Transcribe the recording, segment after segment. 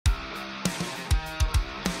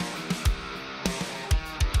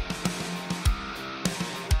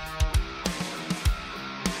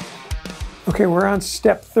Okay, we're on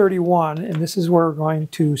step 31, and this is where we're going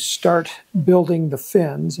to start building the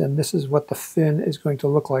fins, and this is what the fin is going to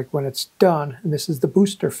look like when it's done, and this is the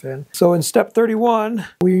booster fin. So in step 31,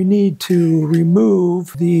 we need to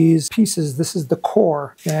remove these pieces. This is the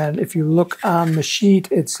core, and if you look on the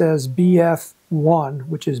sheet, it says BF1,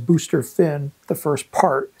 which is booster fin, the first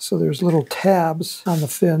part. So there's little tabs on the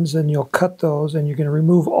fins, and you'll cut those, and you're going to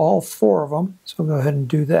remove all 4 of them. So I'll go ahead and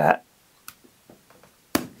do that.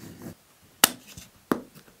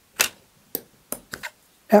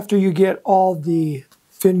 After you get all the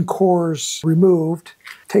fin cores removed,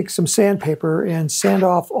 take some sandpaper and sand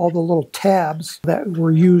off all the little tabs that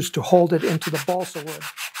were used to hold it into the balsa wood.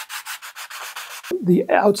 The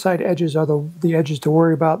outside edges are the edges to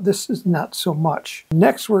worry about. This is not so much.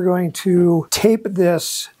 Next, we're going to tape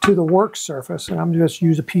this to the work surface, and I'm just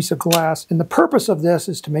use a piece of glass. And the purpose of this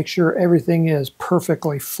is to make sure everything is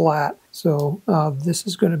perfectly flat. So this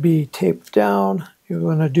is going to be taped down. You're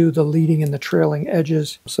going to do the leading and the trailing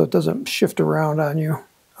edges so it doesn't shift around on you.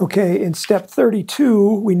 Okay, in step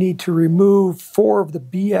 32, we need to remove 4 of the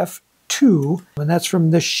BF2, and that's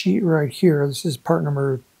from this sheet right here. This is part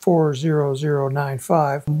number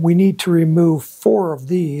 40095. We need to remove 4 of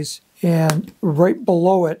these, and right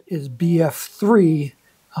below it is BF3,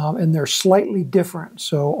 and they're slightly different,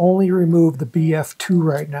 so only remove the BF2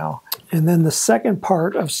 right now. And then the second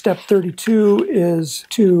part of step 32 is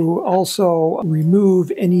to also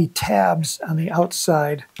remove any tabs on the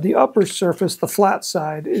outside. The upper surface, the flat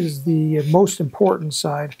side, is the most important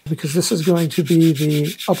side because this is going to be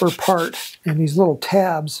the upper part, and these little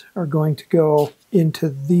tabs are going to go into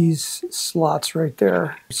these slots right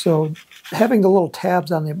there. So having the little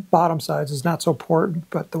tabs on the bottom sides is not so important,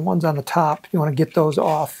 but the ones on the top, you want to get those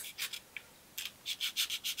off.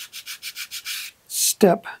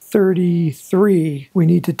 Step 33, we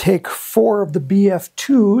need to take 4 of the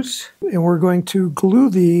BF2s, and we're going to glue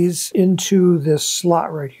these into this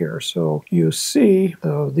slot right here. So you see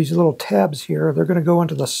these little tabs here, they're going to go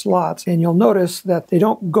into the slots, and you'll notice that they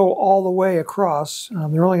don't go all the way across.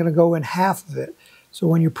 They're only going to go in half of it. So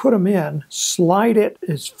when you put them in, slide it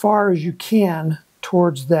as far as you can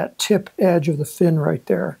towards that tip edge of the fin right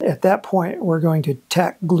there. At that point, we're going to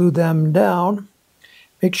tack glue them down.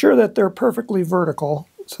 Make sure that they're perfectly vertical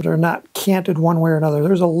so they're not canted one way or another.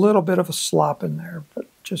 There's a little bit of a slop in there, but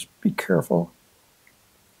just be careful.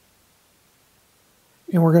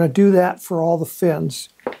 And we're going to do that for all the fins.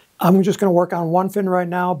 I'm just going to work on one fin right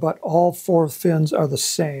now, but all 4 fins are the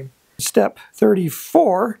same. Step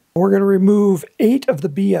 34, we're going to remove 8 of the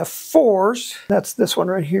BF4s. That's this one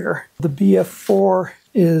right here. The BF4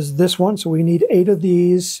 is this one, so we need 8 of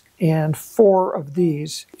these and 4 of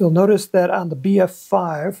these. You'll notice that on the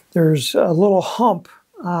BF5, there's a little hump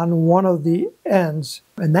on one of the ends,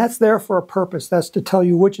 and that's there for a purpose. That's to tell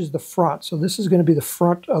you which is the front. So this is going to be the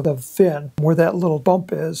front of the fin, where that little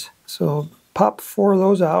bump is. So pop 4 of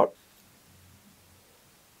those out.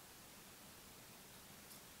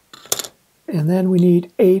 And then we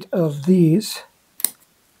need 8 of these.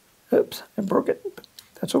 Oops, I broke it, but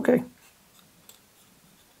that's okay.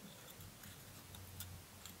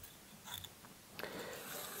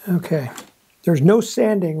 Okay, there's no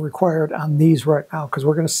sanding required on these right now because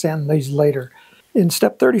we're going to sand these later. In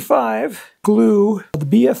step 35, glue the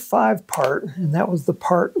BF5 part, and that was the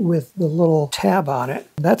part with the little tab on it.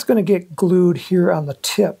 That's going to get glued here on the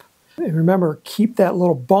tip. And remember, keep that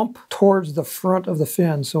little bump towards the front of the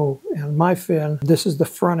fin. So on my fin, this is the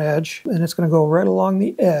front edge, and it's going to go right along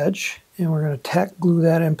the edge, and we're going to tack glue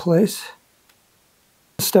that in place.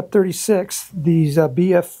 Step 36, these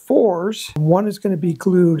BF4s, one is going to be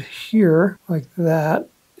glued here like that,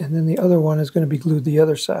 and then the other one is going to be glued the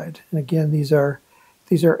other side. And again, these are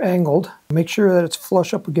angled. Make sure that it's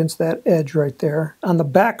flush up against that edge right there. On the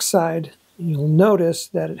back side, you'll notice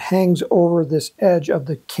that it hangs over this edge of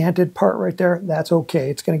the canted part right there. That's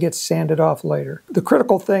okay. It's going to get sanded off later. The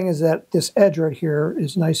critical thing is that this edge right here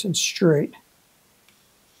is nice and straight.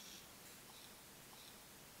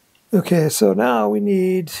 Okay, so now we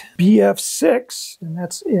need BF6, and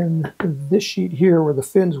that's in this sheet here where the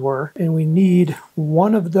fins were, and we need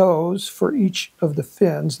 1 of those for each of the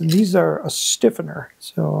fins, and these are a stiffener.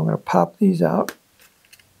 So I'm going to pop these out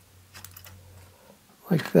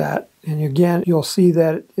like that, and again, you'll see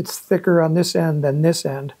that it's thicker on this end than this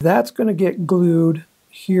end. That's going to get glued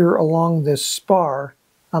here along this spar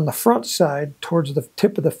on the front side towards the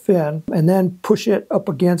tip of the fin, and then push it up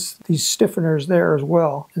against these stiffeners there as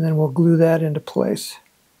well, and then we'll glue that into place.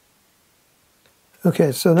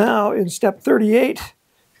 Okay, so now in step 38,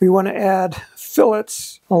 we want to add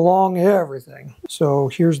fillets along everything. So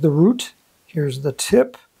here's the root, here's the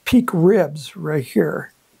tip, peak ribs right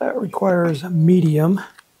here. That requires medium.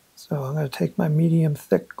 So I'm going to take my medium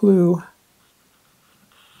thick glue.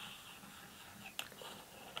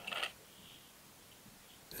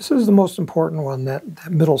 This is the most important one, that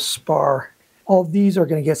middle spar. All of these are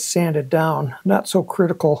going to get sanded down. Not so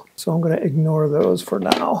critical, so I'm going to ignore those for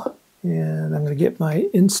now. And I'm going to get my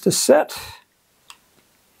Insta-Set.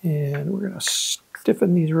 And we're going to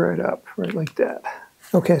stiffen these right up, right like that.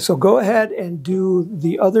 Okay, so go ahead and do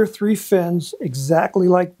the other 3 fins exactly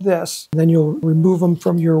like this. Then you'll remove them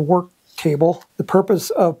from your work table. The purpose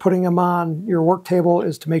of putting them on your work table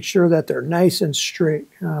is to make sure that they're nice and straight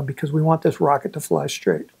because we want this rocket to fly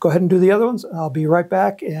straight. Go ahead and do the other ones. I'll be right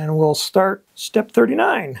back and we'll start step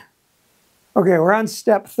 39. Okay, we're on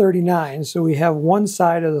step 39, so we have one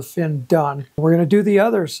side of the fin done. We're going to do the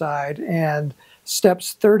other side, and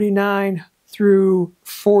steps 39 through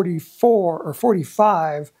 44 or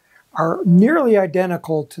 45 are nearly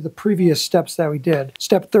identical to the previous steps that we did.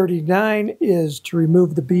 Step 39 is to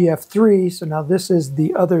remove the BF3, so now this is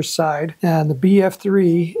the other side. And the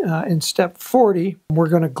BF3 in step 40, we're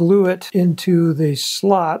going to glue it into the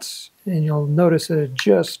slots, and you'll notice that it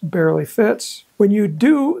just barely fits. When you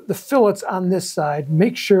do the fillets on this side,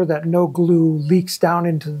 make sure that no glue leaks down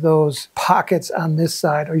into those pockets on this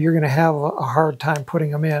side, or you're going to have a hard time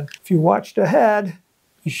putting them in. If you watched ahead,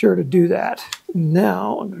 be sure to do that.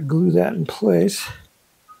 Now I'm going to glue that in place.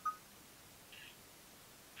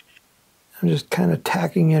 I'm just kind of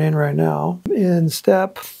tacking it in right now. In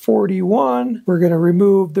step 41, we're going to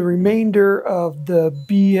remove the remainder of the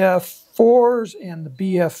BF4s and the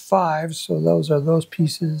BF5s. So those are those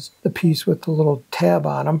pieces, the piece with the little tab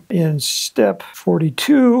on them. In step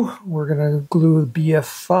 42, we're going to glue the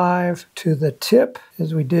BF5 to the tip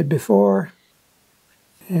as we did before.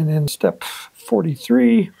 And in step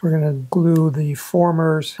 43, we're going to glue the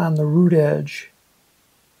formers on the root edge.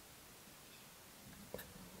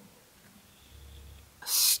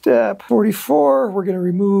 Step 44, we're going to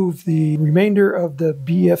remove the remainder of the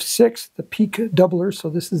BF6, the peak doubler, so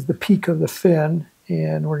this is the peak of the fin,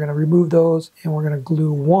 and we're going to remove those, and we're going to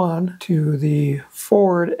glue one to the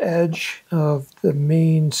forward edge of the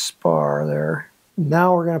main spar there.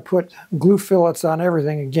 Now we're going to put glue fillets on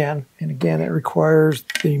everything again, and again it requires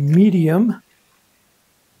the medium.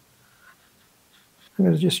 I'm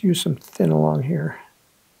going to just use some thin along here.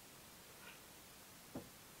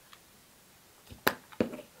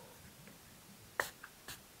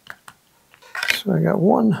 So I got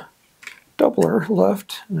one doubler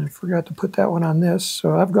left, and I forgot to put that one on this.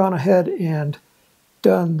 So I've gone ahead and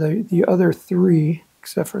done the other 3,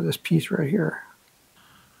 except for this piece right here.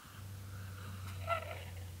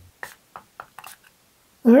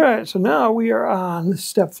 All right, so now we are on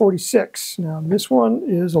step 46. Now this one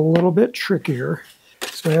is a little bit trickier.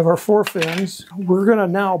 So we have our 4 fins. We're going to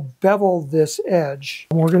now bevel this edge.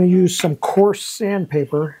 We're going to use some coarse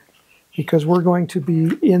sandpaper because we're going to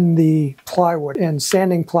be in the plywood, and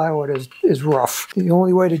sanding plywood is rough. The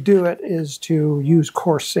only way to do it is to use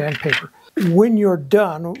coarse sandpaper. When you're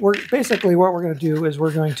done, basically what we're going to do is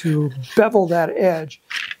we're going to bevel that edge,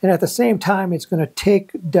 and at the same time it's going to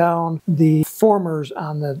take down the formers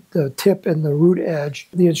on the tip and the root edge.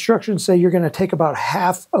 The instructions say you're going to take about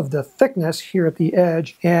half of the thickness here at the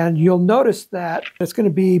edge, and you'll notice that it's going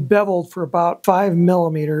to be beveled for about 5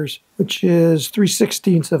 millimeters, which is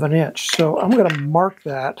 3/16 of an inch. So I'm going to mark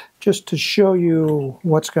that just to show you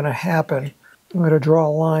what's going to happen. I'm going to draw a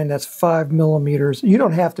line that's 5 millimeters. You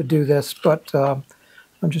don't have to do this, but I'm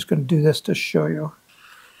just going to do this to show you.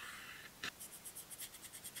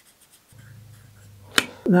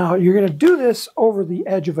 Now you're going to do this over the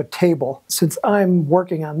edge of a table. Since I'm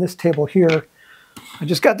working on this table here, I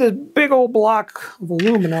just got this big old block of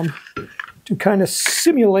aluminum to kind of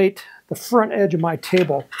simulate the front edge of my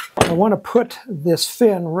table. I want to put this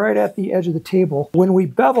fin right at the edge of the table. When we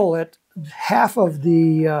bevel it, half of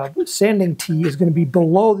the sanding tee is going to be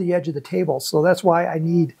below the edge of the table, so that's why I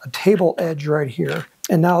need a table edge right here.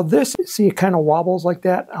 And now this, see, it kind of wobbles like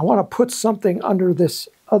that. I want to put something under this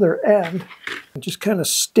other end and just kind of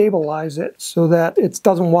stabilize it so that it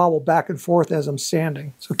doesn't wobble back and forth as I'm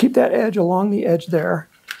sanding. So keep that edge along the edge there,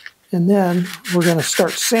 and then we're going to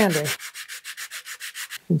start sanding.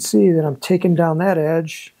 You can see that I'm taking down that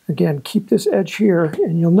edge. Again, keep this edge here,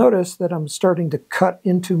 and you'll notice that I'm starting to cut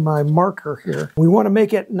into my marker here. We want to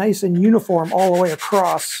make it nice and uniform all the way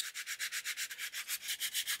across.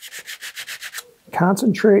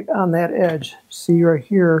 Concentrate on that edge. See right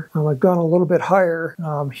here, I've gone a little bit higher.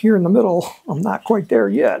 Here in the middle, I'm not quite there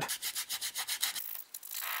yet.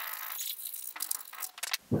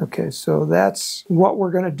 Okay, so that's what we're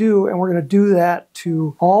going to do, and we're going to do that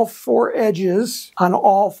to all 4 edges on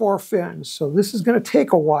all 4 fins. So this is going to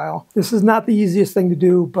take a while. This is not the easiest thing to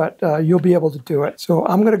do, but you'll be able to do it. So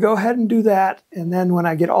I'm going to go ahead and do that, and then when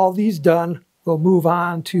I get all these done, we'll move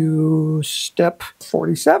on to step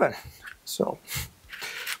 47. So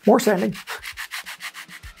more sanding.